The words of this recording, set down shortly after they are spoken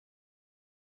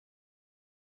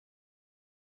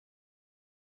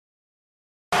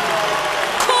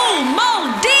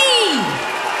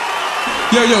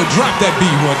Yo, drop that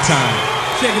beat one time.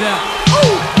 Check it out.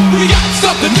 Ooh, we got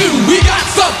something new, we got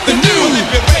something new. Well, if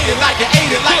you rate it like you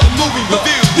ate it like a movie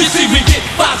review, You see, we get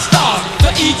 5 stars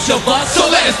for each of us. So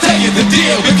let us tell you the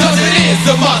deal, because it is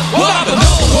a must. Well, I'm the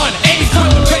number one ace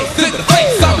with the bass in the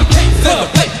face. I'm the case in the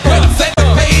place where I'm set the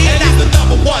page. and I'm the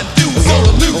number one dude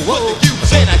on the loose with the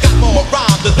use, and I got more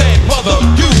rhymes than brother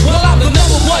you. Well, I'm the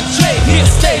number one trade here to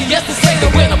stay. Yes, to say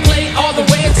that when I play all the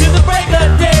way until the break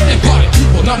of day. And party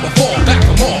people number 4, back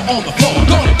for more on the floor.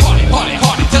 Gonna party, party,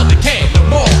 hardy till they can't no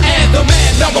more. And the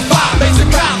man number 5 makes the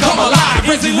crowd come alive.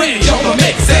 Rizzy Ridge on the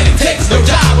mix, and it takes no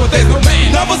job, but there's no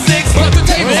man. Number 6, Flip the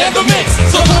table and the mix.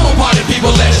 So come on, party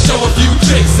people, let's show a few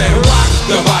tricks and rock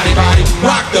the body, body,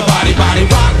 rock the body, body,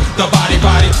 rock the body,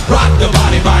 body, rock the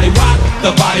body, body, rock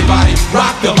the body, body,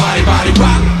 rock the body, body,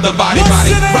 rock the body,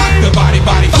 body, rock the body,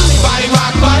 body, body, body,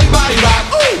 rock, body, body, rock.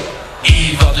 Ooh.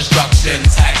 Eve of destruction,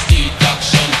 tax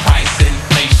deduction, price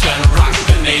inflation, rocks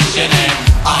the nation, and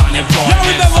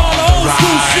unemployment's on the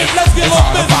rise. It's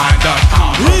hard to find a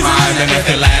compromise, and if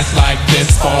it lasts like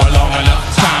this for long enough,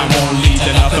 time won't lead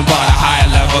to nothing but a higher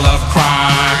level of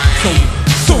crime.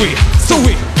 So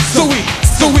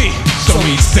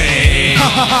we say.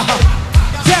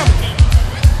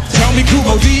 Tell me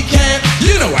Kumo D can,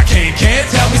 you know I can't.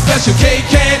 Tell me Special K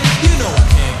can, you know I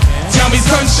can't. Tell me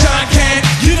Sunshine can,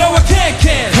 You know I can.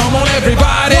 come on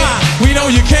everybody, we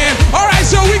know you can. Alright,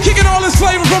 so we kicking all this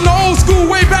flavor from the old school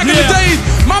way back in the Yeah. days.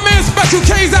 My man Special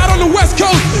K's out on the West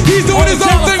Coast, he's doing his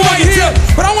own thing right here.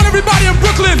 But I want everybody in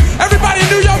Brooklyn, everybody in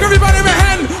New York, everybody in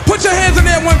Manhattan, put your hands in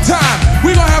there one time.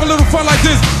 We gonna have a little fun like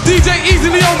this. DJ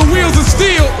Easily on the wheels of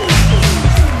steel.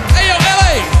 Hey yo,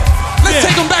 LA, let's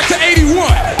take them back to 81.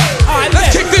 Alright,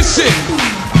 Let's kick this shit.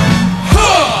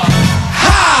 Huh.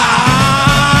 Ha.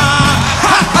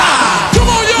 Ha ha. Come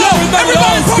on, yo.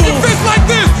 Everybody pump your fists like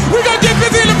this. We gonna get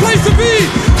busy in the place to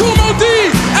be. Kumo D,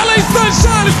 LA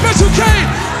Sunshine, and Special K.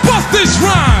 Bust this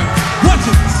rhyme. Watch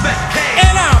it.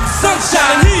 And I'm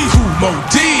Sunshine, he's Kumo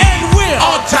D. and we're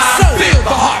On time. so Feel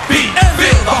the heartbeat. And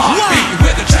Feel the heartbeat.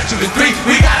 With the treacherous 3,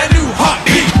 we got a new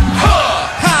heartbeat. Huh.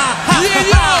 Ha, ha,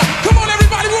 Yeah, yo. Come on,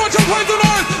 everybody. We want your praise and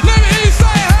honors. Let me hear you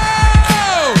say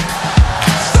ho.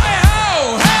 Say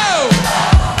ho, ho.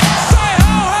 Say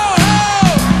ho, ho,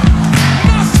 ho.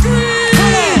 Now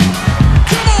scream.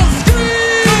 Come on,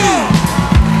 scream.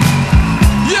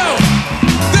 Yo.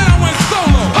 Then I went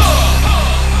solo.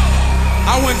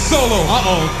 I went solo.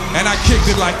 And I kicked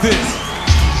it like this.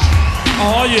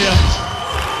 Oh yeah.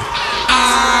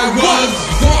 I was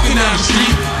walking down the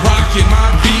street, rocking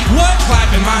my beat,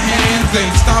 clapping my hands and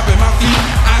stomping my feet.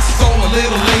 I saw a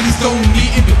little lady so neat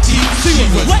and petite. She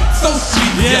was so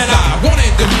sweet, Yeah, yes, I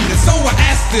wanted to meet her. So I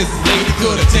asked this lady,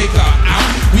 could I take her out?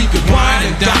 We could wine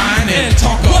and dine and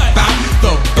talk about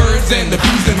the birds and the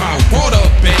bees in my water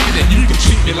bed. And you could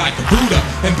treat me like a Buddha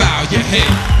and bow your head.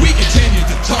 We continued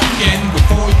to talk, and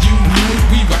before you knew it,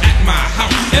 we were at my house,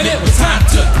 and it was time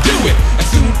to do it. As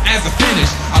soon as I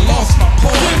finished, I lost my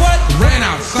poise. Ran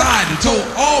outside and told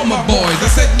all my boys. I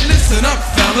said, listen up,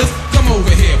 fellas, come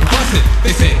over here, bust it. They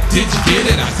said, did you get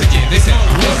it? I said, yeah. They said, I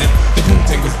wasn't. The boom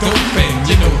thing was dope, and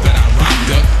you know that I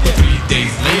rocked her. But 3 days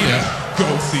later, go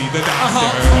see the doctor.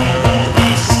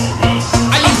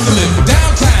 I used to live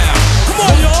downtown. Come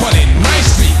on, y'all. 29th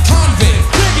Street, Convent.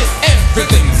 Dig it.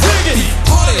 Everything's Dig it.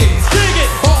 parties. Dig it.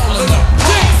 Falling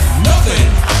apart. Nothing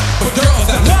but girls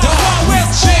at the door. We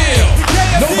chill.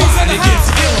 Nobody gets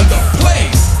ill in the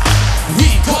place. We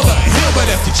call the hill, but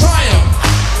if you try 'em,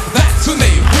 that's when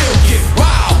they will get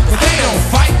wild. But they don't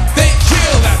fight, they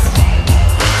kill. That's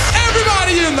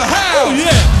everybody in the house. Oh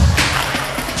yeah.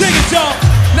 Dig it, y'all.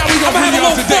 Now we gonna I'ma have bring a y'all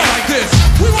little today fun. like this.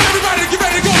 We want everybody to get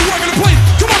ready to go to work in the place.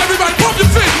 Come on, everybody, pump your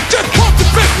fist. Just pump the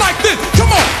fist like this. Come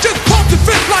on, just pump the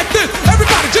fist like this.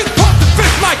 Everybody, just pump the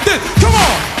fist like this. Come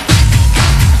on.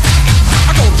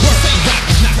 I go to work, say rap,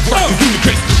 not work,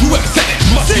 ludicrous. Whoever said it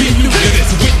must be new to this.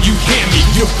 When you hear me,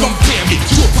 you'll compare me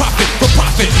to a prophet for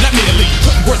profit. Not merely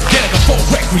putting words together for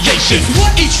recreation.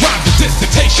 Each rhyme's a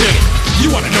dissertation. You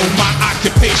wanna know my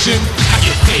occupation? I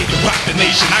get paid to rock the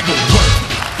nation. I go to work.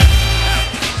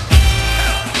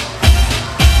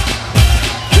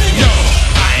 No,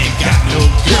 I ain't got no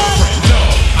girlfriend. No,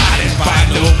 I didn't buy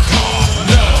no car.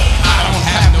 No, I don't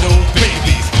have no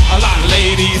babies. A lot of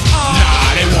ladies,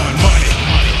 nah, they want money.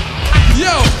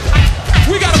 Yo,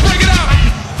 we gotta break it out.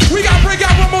 We gotta break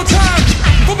out one more time.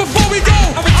 But before we go,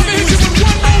 I'm gonna hit you with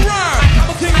one more rhyme.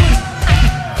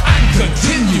 I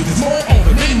continue, there's more on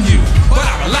the menu. But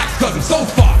I relax cause I'm so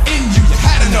far in you. You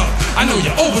had enough, I know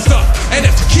you're over stuff. And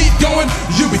if you keep going,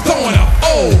 you'll be throwing up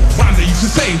old rhymes I used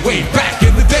to say way back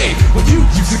in the day. When you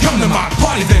used to come to my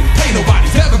parties and pay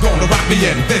nobody's ever gonna rock me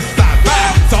in this side.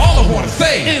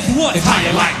 It's how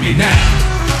you like me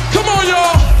now.